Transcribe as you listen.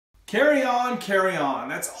Carry on, carry on.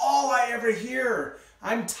 That's all I ever hear.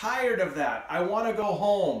 I'm tired of that. I want to go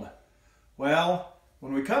home. Well,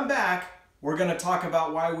 when we come back, we're going to talk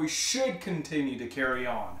about why we should continue to carry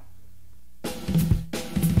on.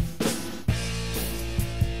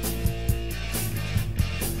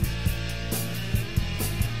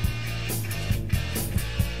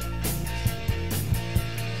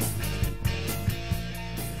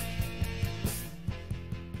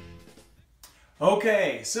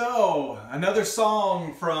 Okay, so another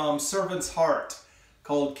song from Servant's Heart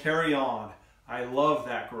called Carry On. I love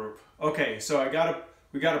that group. Okay, so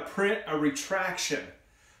we gotta print a retraction.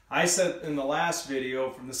 I said in the last video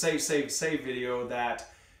from the Save video that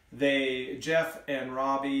Jeff and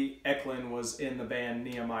Robbie Eklund was in the band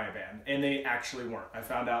Nehemiah Band, and they actually weren't. I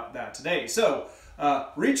found out that today. So,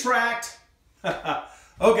 retract.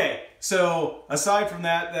 Okay, so aside from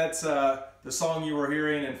that, that's the song you were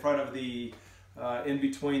hearing in front of the in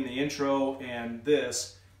between the intro and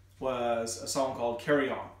this was a song called Carry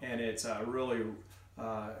On, and it's a really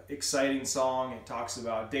exciting song. It talks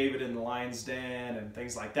about David in the lion's den and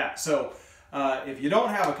things like that. So if you don't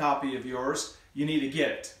have a copy of yours, you need to get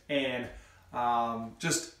it, and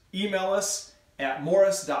just email us at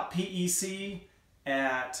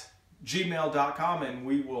morris.pec@gmail.com and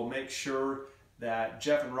we will make sure that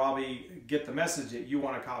Jeff and Robbie get the message that you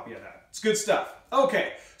want a copy of that. It's good stuff.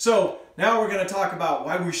 Okay, so now we're going to talk about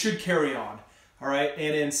why we should carry on. All right,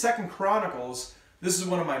 and in 2 Chronicles, this is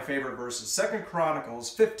one of my favorite verses. 2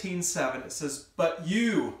 Chronicles 15:7, it says, "But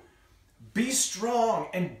you, be strong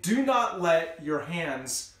and do not let your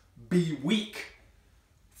hands be weak,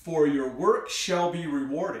 for your work shall be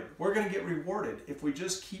rewarded." We're going to get rewarded if we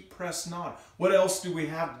just keep pressing on. What else do we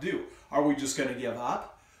have to do? Are we just going to give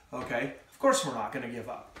up? Okay, of course we're not going to give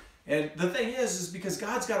up. And the thing is because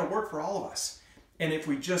God's got to work for all of us. And if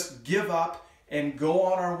we just give up and go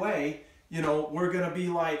on our way, you know, we're going to be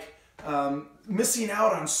like missing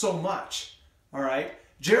out on so much. All right?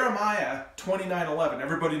 Jeremiah 29:11.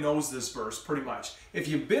 Everybody knows this verse pretty much. If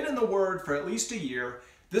you've been in the Word for at least a year,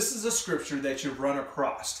 this is a scripture that you've run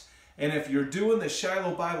across. And if you're doing the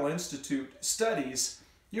Shiloh Bible Institute studies,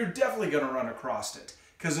 you're definitely going to run across it,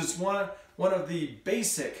 because it's one of the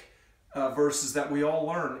basic verses that we all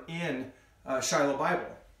learn in Shiloh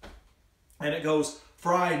Bible. And it goes,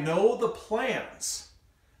 "For I know the plans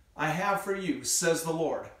I have for you, says the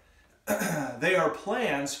Lord. They are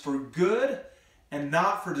plans for good and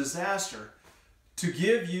not for disaster, to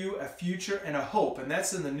give you a future and a hope." And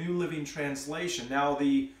that's in the New Living Translation. Now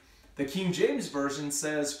the King James Version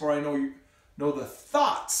says, "For I know the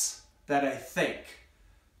thoughts that I think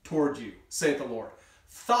toward you, saith the Lord.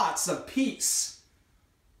 Thoughts of peace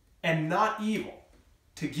and not evil,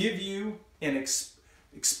 to give you an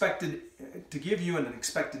expected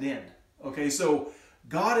end." Okay, so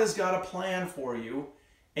God has got a plan for you,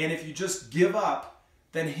 and if you just give up,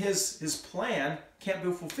 then his plan can't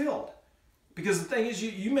be fulfilled. Because the thing is,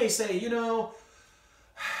 you may say, you know,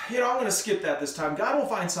 I'm going to skip that this time. God will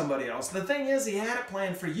find somebody else. The thing is, he had it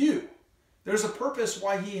planned for you. There's a purpose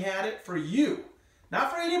why he had it for you.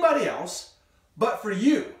 Not for anybody else, but for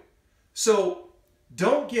you. So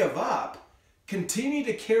don't give up. Continue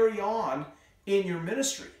to carry on in your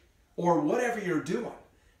ministry or whatever you're doing.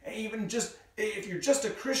 Even just if you're just a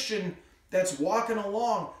Christian that's walking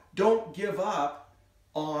along, don't give up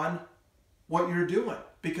on what you're doing,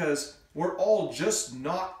 because we're all just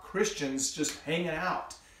not Christians just hanging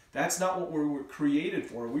out. That's not what we were created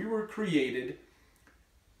for. We were created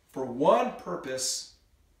for one purpose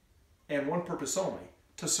and one purpose only,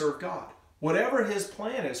 to serve God. Whatever his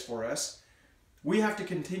plan is for us, we have to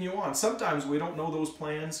continue on. Sometimes we don't know those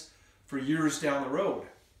plans for years down the road.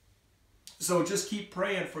 So just keep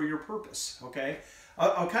praying for your purpose, okay?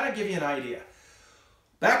 I'll kind of give you an idea.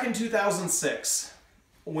 Back in 2006,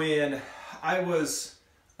 when I was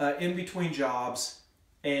in between jobs,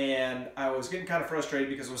 and I was getting kind of frustrated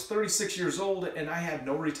because I was 36 years old and I had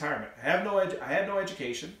no retirement. I had no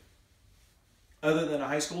education other than a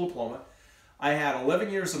high school diploma. I had 11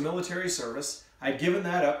 years of military service. I'd given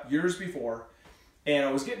that up years before. And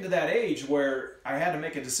I was getting to that age where I had to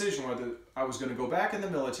make a decision whether I was going to go back in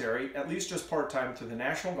the military, at least just part-time to the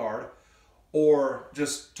National Guard, or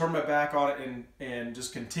just turn my back on it and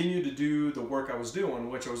just continue to do the work I was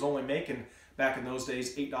doing, which I was only making back in those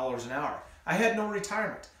days $8 an hour. I had no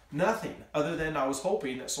retirement, nothing, other than I was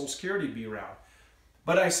hoping that Social Security would be around.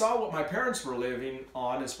 But I saw what my parents were living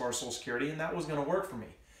on as far as Social Security, and that was going to work for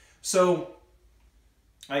me. So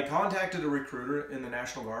I contacted a recruiter in the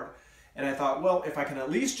National Guard, and I thought, well, if I can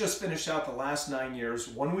at least just finish out the last 9 years,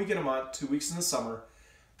 1 week in a month, 2 weeks in the summer,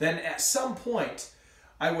 then at some point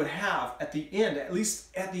I would have at the end, at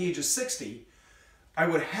least at the age of 60, I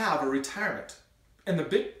would have a retirement. And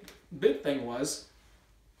the big thing was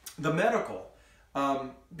the medical.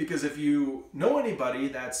 Because if you know anybody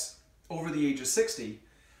that's over the age of 60,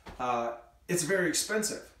 it's very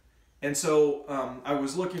expensive. And so I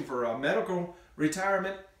was looking for a medical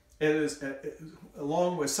retirement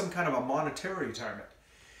along with some kind of a monetary retirement.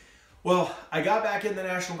 Well, I got back in the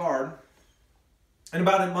National Guard, and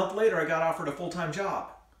about a month later I got offered a full-time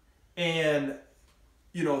job. And,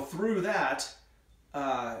 you know, through that,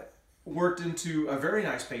 worked into a very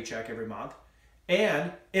nice paycheck every month.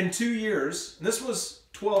 And in 2 years, and this was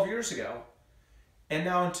 12 years ago, and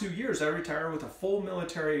now in 2 years I retired with a full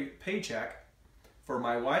military paycheck for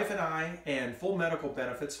my wife and I, and full medical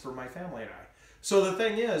benefits for my family and I. So the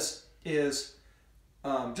thing is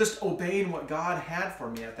just obeying what God had for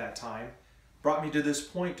me at that time brought me to this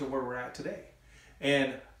point to where we're at today.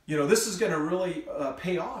 And you know, this is going to really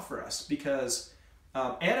pay off for us, because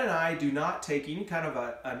Ann and I do not take any kind of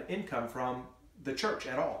an income from the church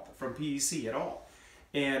at all, from PEC at all.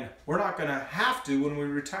 And we're not going to have to when we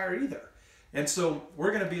retire either. And so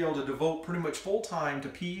we're going to be able to devote pretty much full time to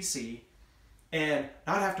PEC and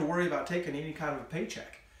not have to worry about taking any kind of a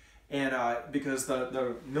paycheck. And because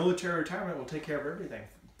the military retirement will take care of everything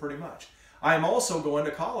pretty much. I'm also going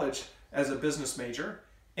to college as a business major,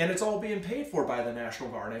 and it's all being paid for by the National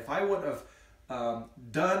Guard. And if I would have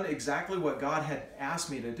done exactly what God had asked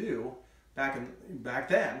me to do back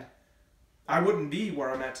then, I wouldn't be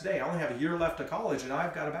where I'm at today. I only have a year left of college, and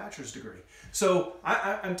I've got a bachelor's degree. So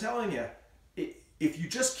I'm telling you, if you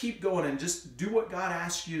just keep going and just do what God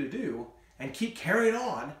asks you to do and keep carrying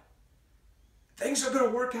on, things are going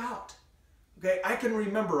to work out. Okay, I can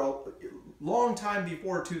remember a long time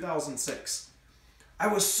before 2006, I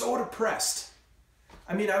was so depressed.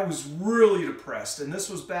 I mean, I was really depressed, and this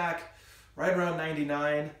was back right around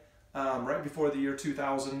 99, right before the year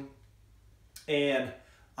 2000, and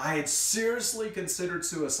I had seriously considered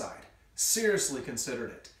suicide. Seriously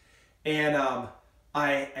considered it. And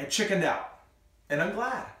I had chickened out. And I'm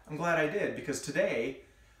glad. I'm glad I did, because today,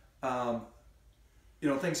 you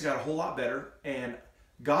know, things got a whole lot better. And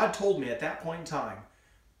God told me at that point in time,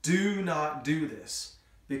 do not do this,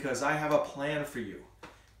 because I have a plan for you.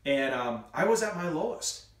 And I was at my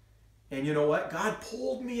lowest. And you know what? God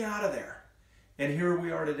pulled me out of there. And here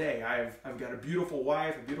we are today. I've got a beautiful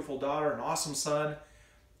wife, a beautiful daughter, an awesome son.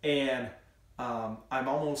 And I'm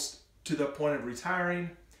almost to the point of retiring.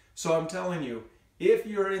 So I'm telling you, if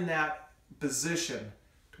you're in that position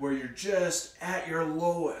where you're just at your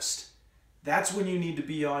lowest, that's when you need to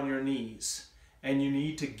be on your knees and you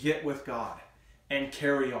need to get with God and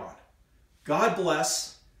carry on. God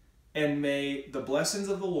bless, and may the blessings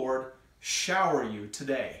of the Lord shower you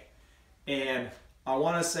today. And I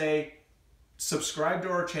want to say, subscribe to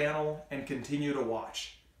our channel and continue to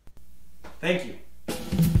watch. Thank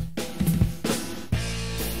you.